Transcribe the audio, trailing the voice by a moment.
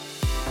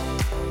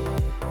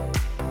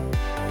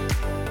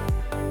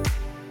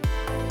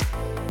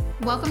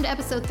Welcome to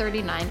episode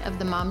 39 of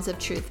the Moms of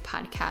Truth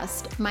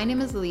podcast. My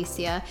name is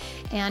Alicia,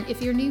 and if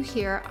you're new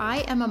here, I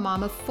am a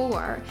mom of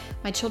 4.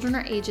 My children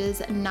are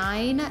ages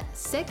 9,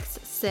 6,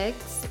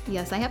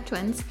 yes, I have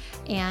twins,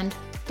 and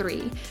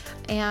 3.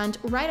 And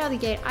right out of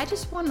the gate, I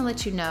just want to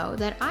let you know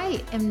that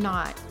I am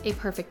not a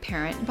perfect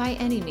parent by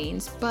any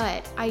means,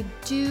 but I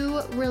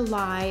do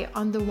rely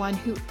on the one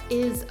who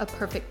is a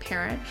perfect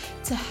parent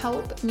to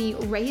help me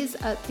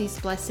raise up these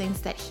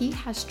blessings that he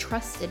has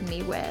trusted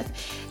me with.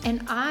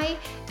 And I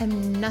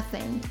am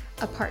nothing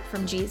apart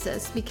from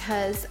Jesus,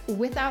 because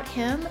without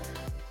him,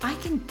 I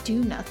can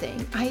do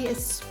nothing. I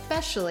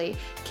especially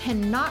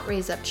cannot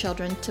raise up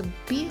children to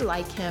be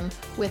like him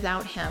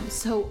without him.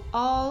 So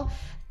all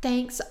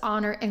thanks,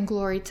 honor, and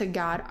glory to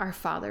God, our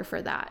Father,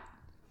 for that.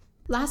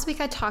 Last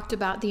week, I talked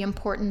about the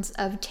importance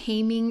of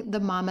taming the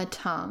mama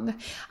tongue.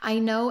 I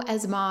know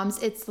as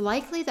moms, it's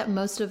likely that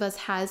most of us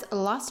has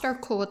lost our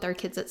cool with our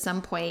kids at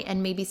some point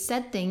and maybe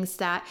said things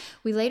that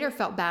we later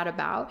felt bad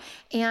about.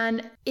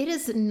 And it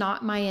is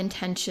not my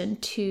intention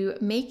to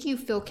make you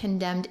feel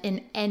condemned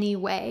in any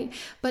way,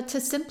 but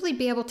to simply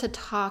be able to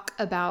talk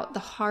about the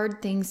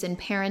hard things in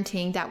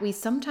parenting that we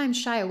sometimes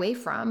shy away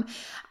from.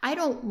 I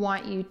don't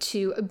want you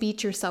to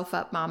beat yourself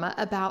up, mama,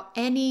 about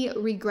any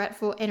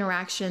regretful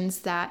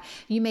interactions that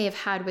you may have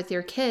had with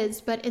your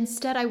kids, but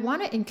instead I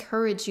want to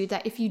encourage you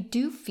that if you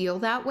do feel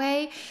that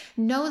way,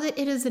 know that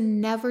it is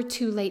never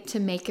too late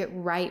to make it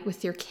right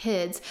with your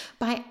kids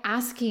by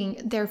asking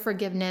their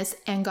forgiveness,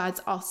 and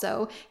God's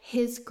also.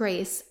 His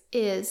grace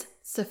is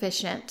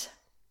sufficient.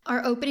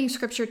 Our opening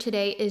scripture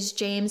today is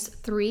James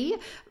 3,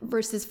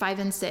 verses 5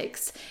 and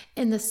 6.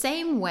 In the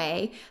same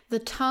way, the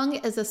tongue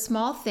is a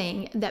small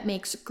thing that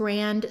makes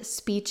grand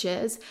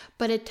speeches,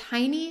 but a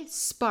tiny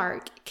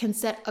spark can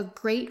set a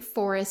great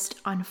forest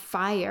on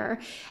fire.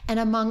 And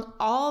among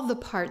all the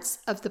parts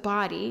of the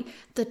body,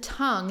 the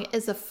tongue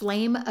is a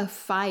flame of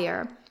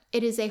fire.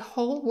 It is a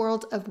whole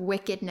world of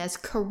wickedness,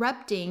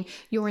 corrupting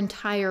your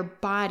entire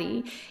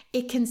body.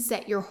 It can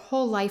set your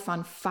whole life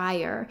on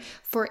fire,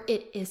 for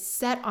it is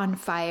set on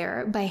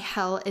fire by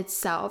hell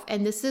itself.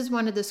 And this is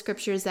one of the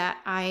scriptures that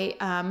I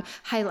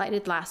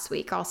highlighted last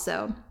week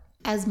also.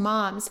 As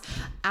moms,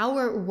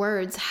 our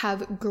words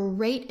have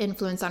great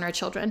influence on our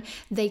children.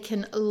 They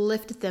can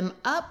lift them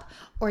up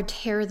or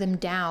tear them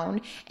down.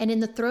 And in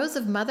the throes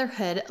of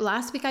motherhood,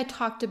 last week I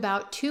talked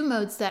about 2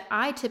 modes that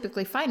I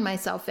typically find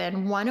myself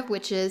in, one of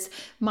which is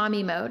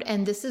mommy mode.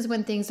 And this is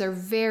when things are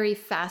very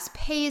fast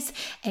paced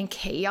and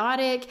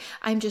chaotic.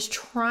 I'm just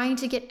trying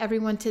to get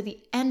everyone to the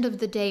end of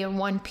the day in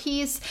one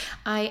piece.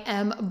 I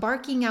am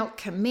barking out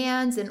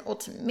commands and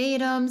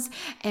ultimatums,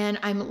 and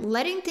I'm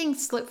letting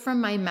things slip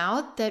from my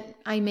mouth that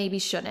I maybe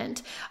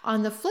shouldn't.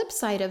 On the flip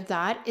side of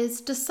that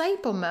is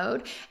disciple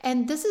mode.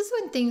 And this is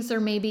when things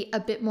are maybe a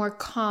bit more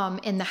calm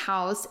in the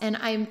house, and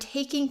I'm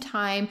taking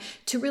time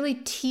to really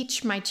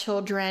teach my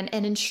children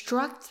and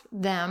instruct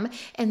them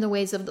in the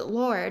ways of the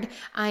Lord.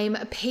 I'm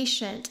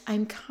patient,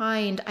 I'm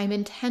kind, I'm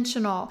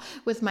intentional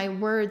with my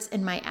words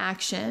and my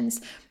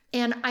actions.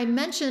 And I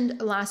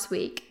mentioned last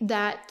week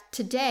that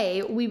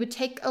today we would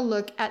take a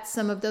look at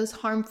some of those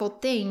harmful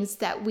things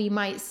that we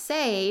might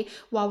say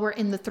while we're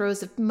in the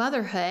throes of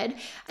motherhood,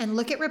 and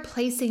look at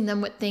replacing them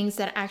with things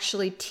that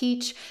actually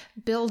teach,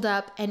 build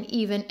up, and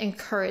even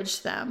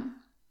encourage them.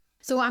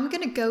 So I'm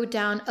going to go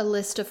down a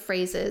list of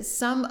phrases,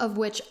 some of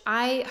which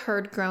I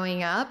heard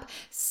growing up,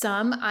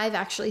 some I've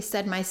actually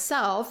said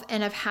myself,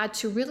 and I've had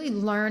to really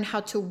learn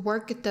how to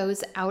work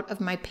those out of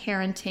my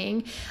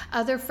parenting.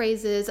 Other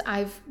phrases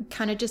I've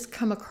kind of just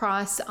come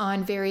across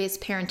on various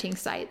parenting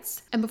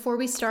sites. And before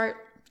we start,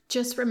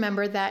 just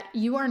remember that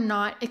you are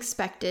not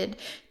expected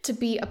to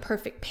be a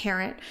perfect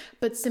parent,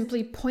 but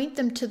simply point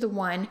them to the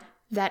one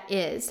that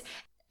is.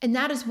 And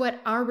that is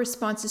what our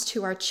responses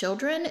to our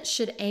children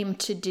should aim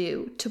to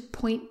do, to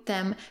point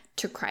them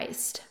to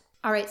Christ.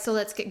 All right, so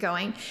let's get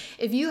going.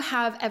 If you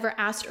have ever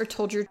asked or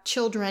told your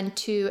children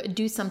to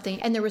do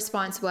something and the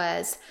response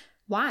was,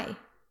 why?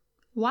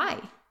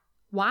 Why?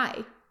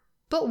 Why?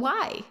 But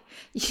why?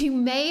 You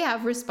may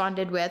have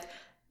responded with,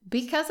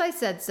 because I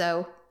said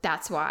so,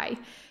 that's why.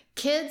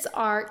 Kids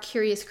are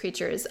curious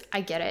creatures. I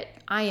get it.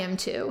 I am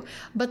too.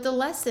 But the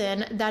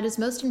lesson that is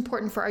most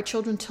important for our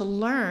children to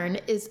learn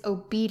is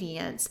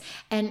obedience.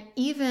 And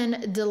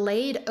even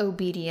delayed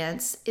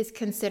obedience is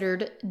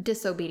considered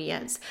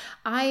disobedience.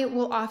 I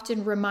will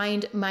often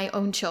remind my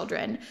own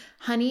children,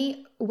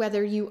 honey,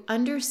 whether you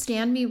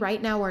understand me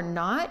right now or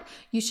not,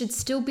 you should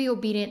still be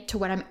obedient to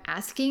what I'm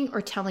asking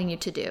or telling you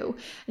to do.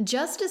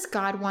 Just as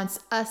God wants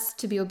us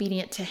to be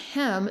obedient to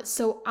him,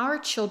 so our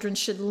children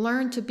should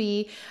learn to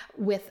be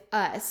with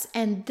us.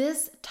 And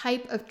this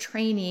type of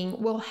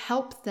training will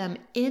help them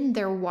in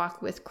their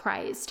walk with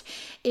Christ.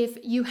 If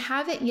you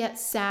haven't yet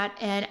sat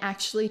and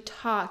actually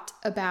talked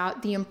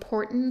about the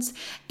importance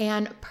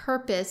and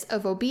purpose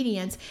of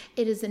obedience,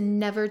 it is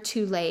never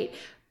too late.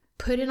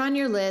 Put it on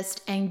your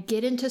list and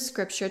get into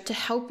scripture to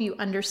help you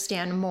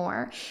understand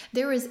more.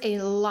 There is a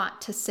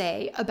lot to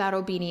say about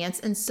obedience,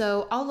 and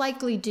so I'll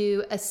likely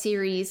do a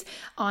series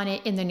on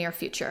it in the near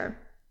future.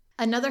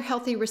 Another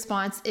healthy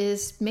response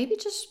is maybe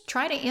just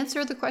try to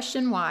answer the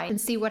question why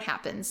and see what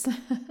happens.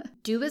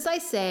 Do as I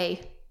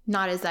say,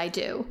 not as I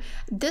do.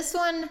 This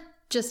one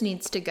just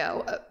needs to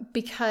go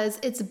because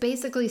it's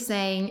basically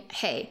saying,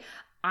 hey,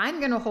 I'm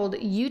going to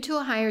hold you to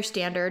a higher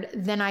standard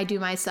than I do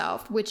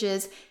myself, which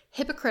is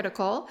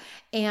hypocritical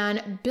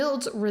and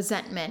builds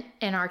resentment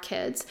in our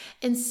kids.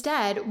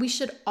 Instead, we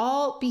should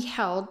all be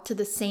held to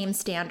the same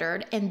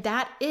standard, and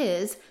that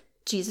is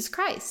Jesus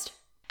Christ.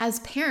 As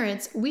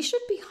parents, we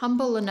should be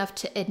humble enough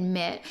to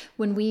admit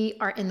when we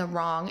are in the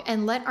wrong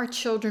and let our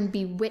children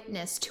be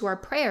witness to our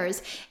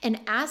prayers and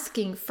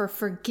asking for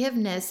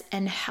forgiveness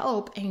and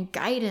help and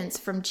guidance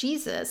from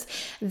Jesus.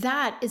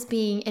 That is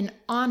being an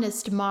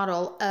honest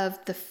model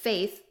of the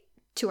faith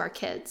to our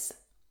kids.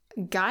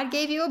 God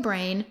gave you a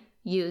brain,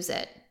 use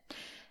it.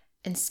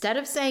 Instead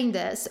of saying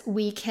this,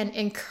 we can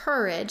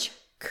encourage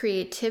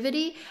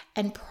creativity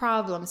and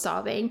problem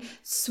solving.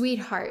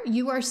 Sweetheart,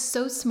 you are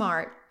so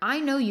smart. I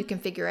know you can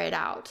figure it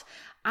out.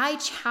 I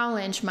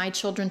challenge my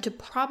children to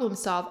problem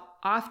solve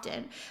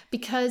often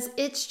because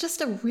it's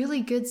just a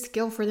really good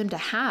skill for them to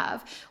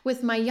have.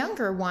 With my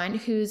younger one,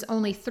 who's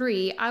only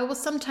 3, I will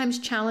sometimes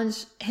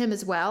challenge him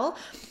as well.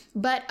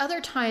 But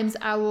other times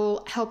I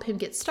will help him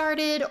get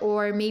started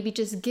or maybe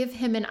just give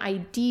him an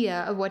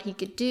idea of what he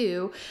could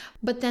do,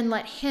 but then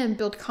let him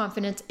build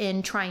confidence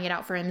in trying it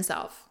out for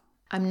himself.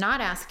 I'm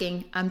not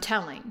asking, I'm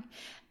telling.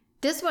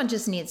 This one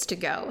just needs to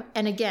go.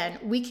 And again,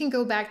 we can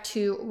go back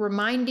to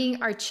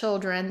reminding our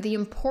children the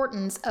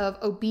importance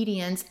of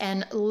obedience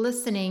and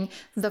listening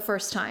the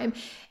first time.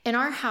 In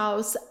our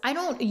house, I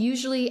don't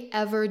usually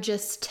ever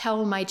just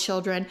tell my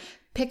children,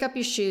 pick up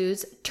your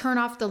shoes, turn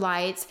off the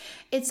lights.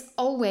 It's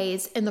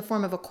always in the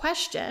form of a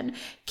question.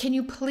 Can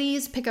you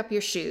please pick up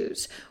your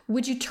shoes?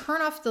 Would you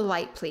turn off the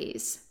light,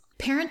 please?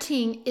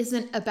 Parenting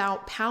isn't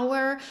about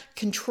power,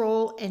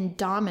 control, and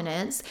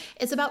dominance.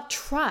 It's about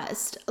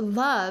trust,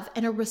 love,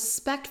 and a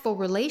respectful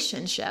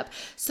relationship.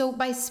 So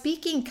by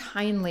speaking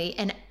kindly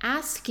and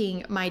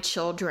asking my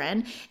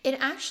children, it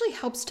actually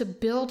helps to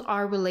build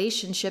our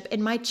relationship,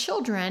 and my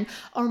children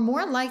are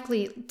more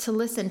likely to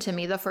listen to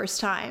me the first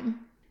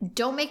time.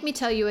 Don't make me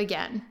tell you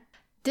again.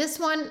 This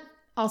one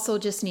also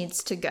just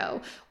needs to go.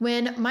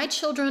 When my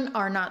children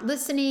are not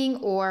listening,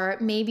 or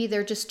maybe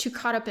they're just too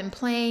caught up in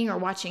playing or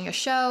watching a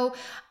show,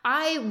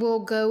 I will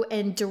go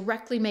and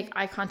directly make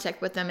eye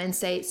contact with them and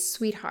say,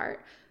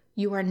 sweetheart,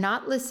 you are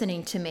not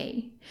listening to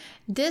me.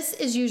 This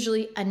is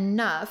usually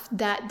enough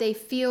that they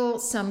feel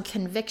some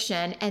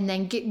conviction and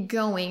then get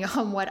going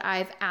on what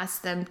I've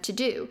asked them to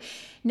do.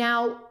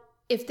 Now,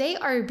 if they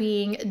are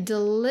being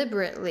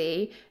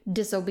deliberately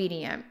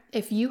disobedient,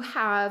 if you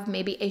have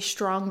maybe a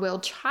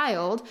strong-willed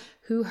child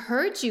who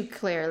heard you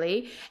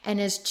clearly and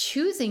is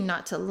choosing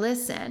not to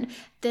listen,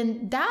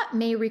 then that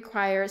may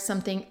require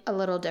something a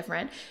little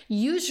different.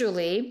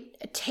 Usually,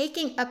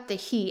 taking up the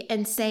heat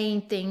and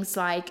saying things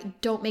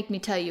like, don't make me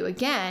tell you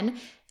again,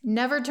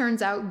 never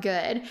turns out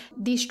good.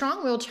 The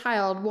strong-willed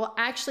child will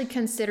actually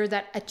consider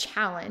that a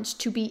challenge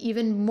to be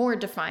even more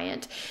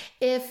defiant.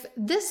 If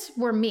this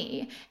were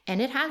me,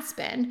 and it has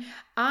been,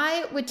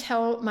 I would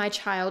tell my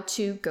child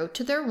to go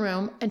to their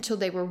room until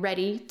they were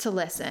ready to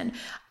listen.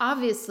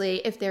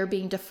 Obviously, if they're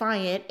being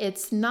defiant,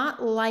 it's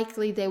not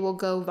likely they will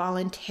go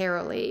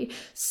voluntarily.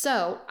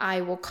 So I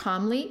will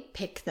calmly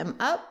pick them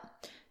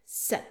up,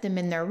 set them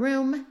in their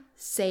room,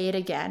 say it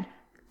again,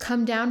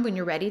 come down when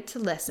you're ready to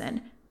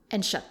listen,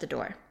 and shut the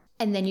door.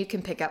 And then you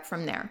can pick up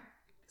from there.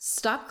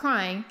 Stop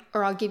crying,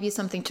 or I'll give you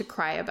something to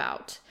cry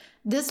about.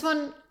 This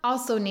one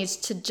also needs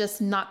to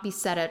just not be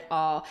said at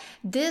all.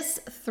 This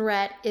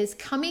threat is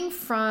coming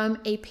from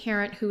a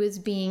parent who is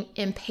being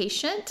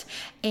impatient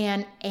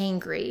and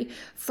angry.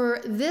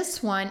 For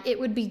this one, it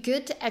would be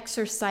good to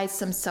exercise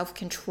some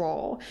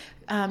self-control,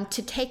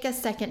 to take a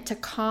second to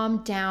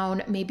calm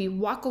down, maybe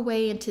walk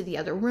away into the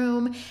other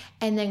room,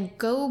 and then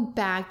go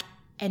back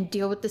and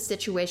deal with the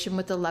situation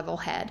with a level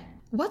head.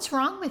 What's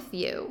wrong with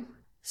you?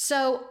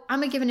 So I'm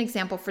gonna give an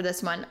example for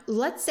this one.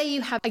 Let's say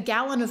you have a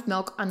gallon of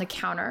milk on the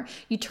counter.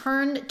 You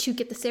turn to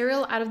get the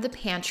cereal out of the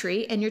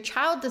pantry and your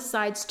child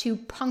decides to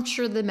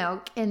puncture the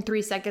milk in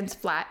 3 seconds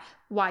flat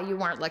while you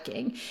weren't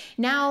looking.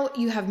 Now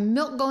you have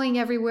milk going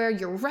everywhere.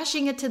 You're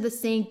rushing it to the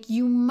sink.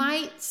 You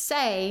might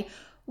say,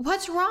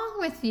 what's wrong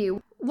with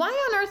you? Why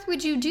on earth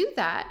would you do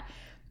that?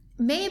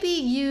 Maybe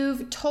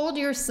you've told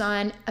your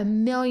son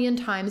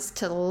 1,000,000 times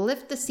to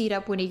lift the seat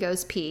up when he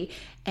goes pee,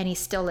 and he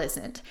still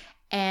isn't.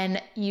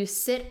 And you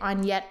sit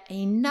on yet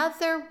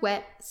another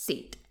wet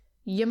seat.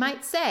 You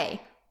might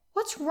say,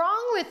 what's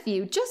wrong with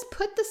you? Just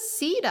put the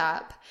seat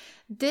up.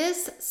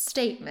 This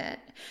statement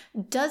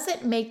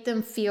doesn't make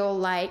them feel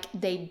like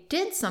they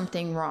did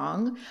something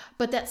wrong,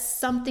 but that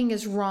something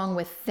is wrong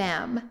with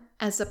them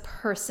as a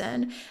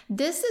person.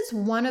 This is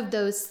one of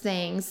those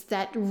things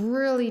that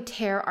really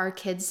tear our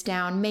kids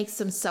down, makes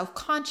them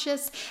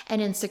self-conscious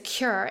and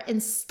insecure.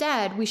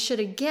 Instead, we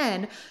should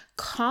again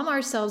calm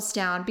ourselves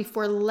down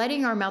before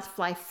letting our mouth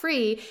fly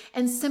free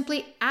and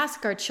simply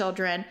ask our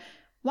children,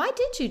 why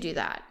did you do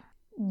that?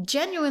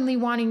 genuinely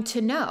wanting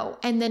to know,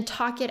 and then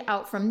talk it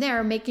out from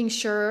there, making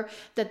sure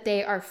that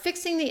they are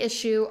fixing the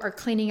issue or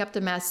cleaning up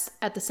the mess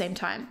at the same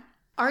time.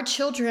 Our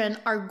children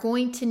are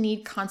going to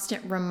need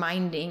constant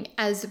reminding,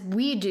 as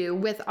we do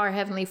with our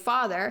Heavenly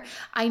Father.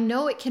 I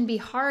know it can be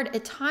hard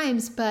at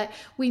times, but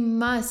we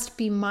must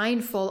be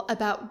mindful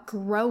about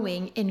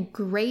growing in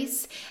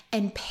grace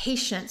and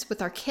patience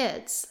with our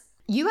kids.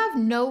 You have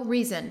no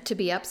reason to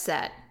be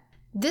upset.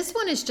 This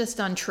one is just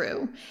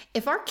untrue.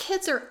 If our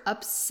kids are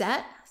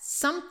upset,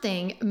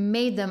 something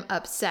made them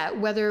upset,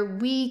 whether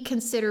we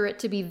consider it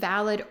to be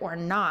valid or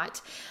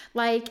not.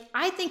 Like,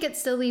 I think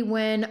it's silly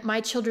when my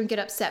children get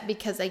upset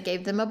because I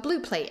gave them a blue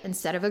plate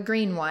instead of a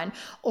green one,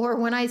 or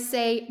when I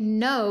say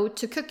no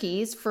to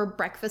cookies for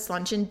breakfast,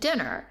 lunch, and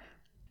dinner.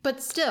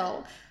 But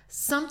still,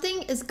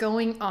 something is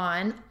going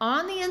on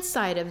the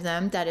inside of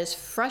them that is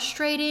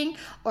frustrating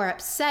or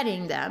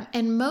upsetting them.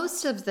 And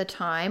most of the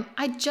time,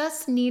 I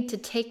just need to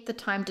take the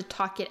time to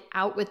talk it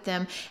out with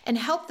them and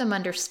help them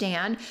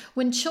understand.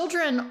 When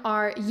children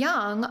are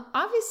young,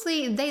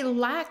 obviously they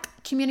lack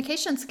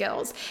communication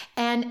skills,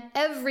 and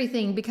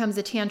everything becomes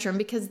a tantrum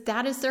because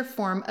that is their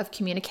form of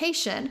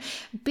communication.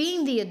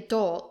 Being the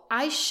adult,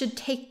 I should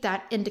take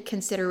that into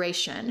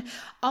consideration.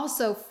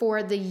 Also,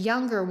 for the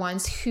younger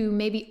ones who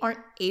maybe aren't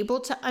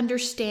able to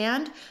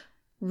understand,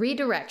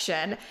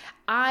 redirection.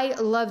 I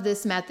love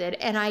this method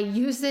and I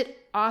use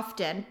it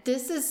often.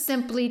 This is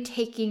simply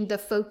taking the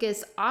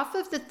focus off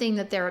of the thing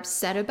that they're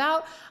upset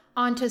about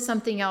onto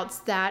something else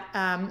that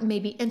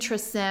maybe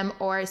interests them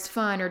or is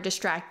fun or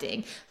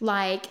distracting,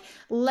 like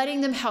letting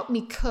them help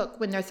me cook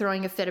when they're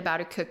throwing a fit about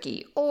a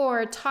cookie,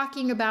 or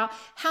talking about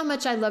how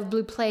much I love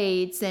blue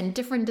plates and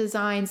different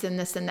designs and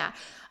this and that.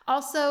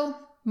 Also,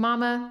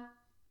 mama,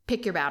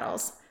 pick your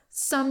battles.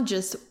 Some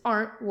just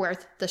aren't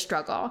worth the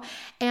struggle.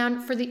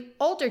 And for the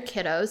older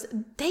kiddos,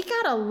 they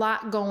got a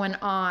lot going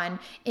on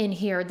in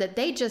here that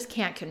they just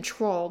can't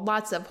control.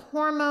 Lots of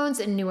hormones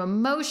and new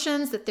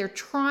emotions that they're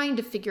trying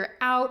to figure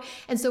out.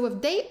 And so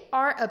if they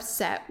are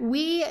upset,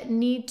 we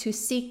need to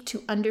seek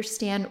to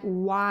understand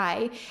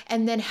why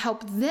and then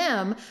help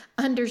them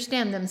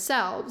understand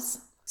themselves.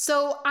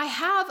 So I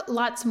have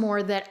lots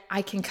more that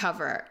I can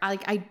cover.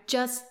 I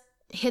just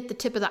hit the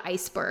tip of the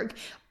iceberg.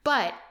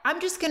 But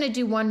I'm just going to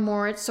do one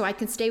more so I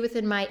can stay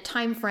within my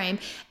time frame.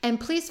 And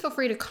please feel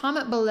free to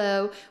comment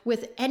below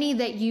with any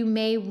that you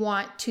may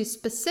want to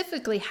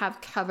specifically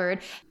have covered.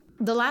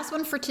 The last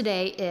one for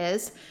today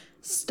is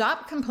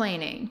stop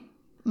complaining.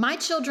 My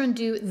children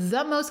do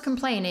the most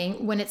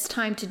complaining when it's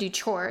time to do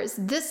chores.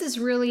 This is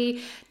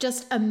really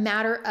just a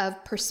matter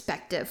of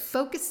perspective,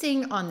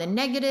 focusing on the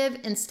negative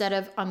instead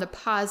of on the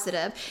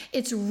positive.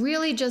 It's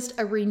really just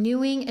a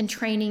renewing and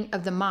training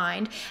of the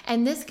mind.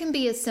 And this can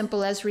be as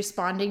simple as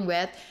responding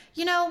with,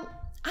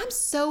 I'm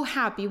so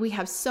happy we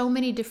have so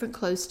many different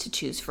clothes to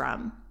choose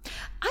from.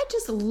 I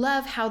just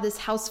love how this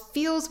house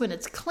feels when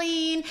it's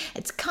clean,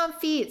 it's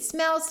comfy, it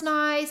smells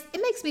nice,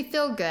 it makes me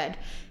feel good.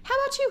 How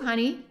about you,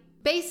 honey?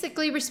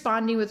 Basically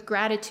responding with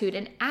gratitude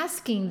and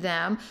asking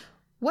them,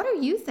 what are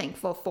you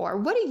thankful for?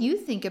 What do you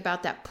think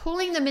about that?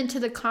 Pulling them into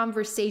the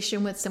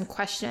conversation with some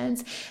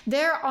questions.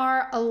 There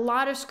are a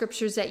lot of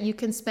scriptures that you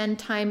can spend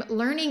time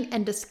learning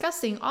and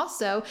discussing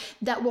also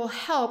that will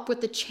help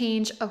with the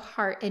change of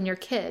heart in your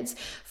kids.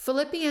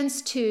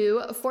 Philippians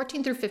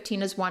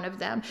 2:14-15 is one of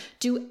them.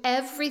 Do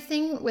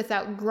everything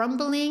without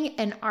grumbling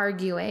and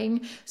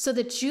arguing, so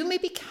that you may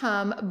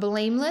become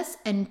blameless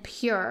and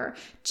pure,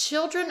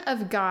 children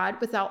of God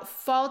without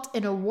fault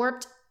in a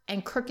warped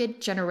and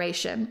crooked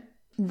generation.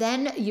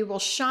 Then you will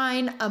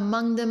shine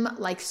among them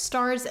like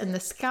stars in the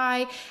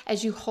sky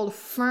as you hold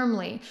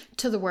firmly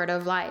to the word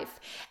of life.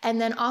 And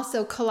then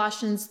also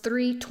Colossians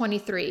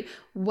 3:23,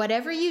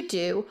 whatever you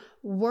do,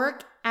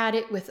 work at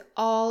it with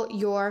all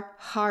your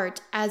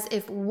heart, as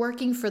if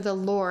working for the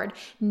Lord,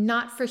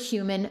 not for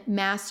human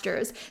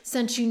masters,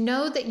 since you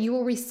know that you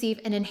will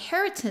receive an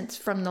inheritance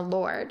from the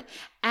Lord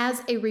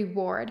as a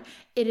reward.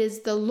 It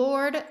is the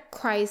Lord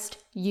Christ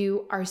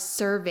you are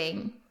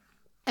serving.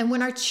 And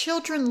when our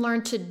children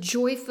learn to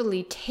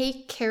joyfully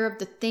take care of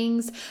the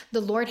things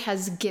the Lord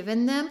has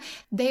given them,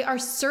 they are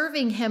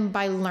serving Him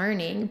by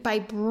learning, by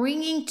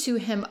bringing to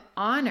Him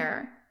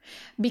honor,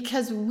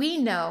 because we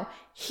know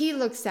He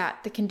looks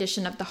at the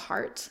condition of the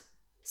heart.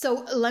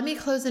 So let me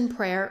close in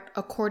prayer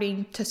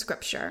according to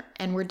Scripture,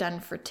 and we're done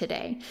for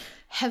today.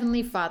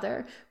 Heavenly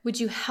Father, would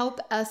you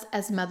help us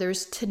as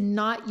mothers to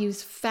not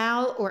use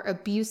foul or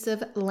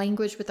abusive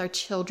language with our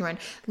children?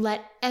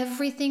 Let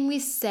everything we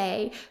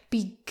say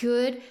be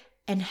good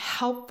and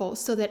helpful,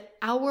 so that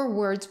our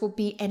words will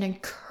be an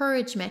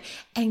encouragement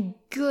and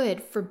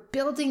good for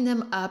building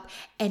them up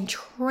and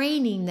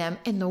training them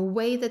in the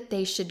way that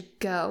they should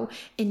go.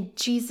 In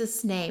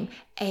Jesus' name,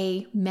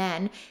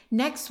 amen.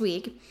 Next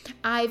week,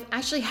 I've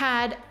actually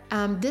had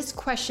this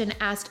question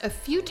asked a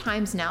few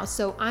times now,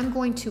 so I'm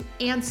going to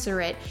answer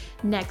it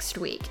next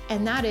week.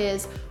 And that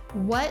is,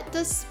 what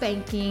does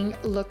spanking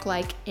look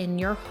like in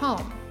your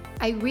home?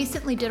 I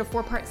recently did a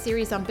 4-part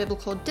series on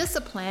biblical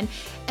discipline,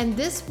 and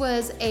this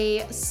was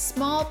a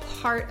small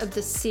part of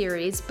the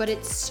series, but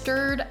it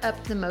stirred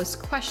up the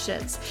most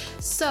questions.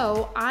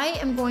 So I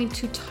am going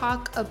to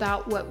talk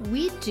about what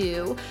we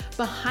do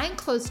behind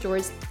closed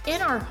doors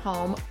in our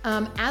home.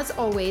 As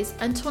always,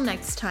 until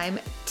next time,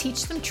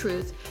 teach them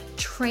truth,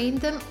 train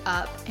them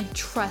up, and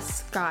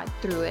trust God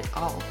through it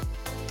all.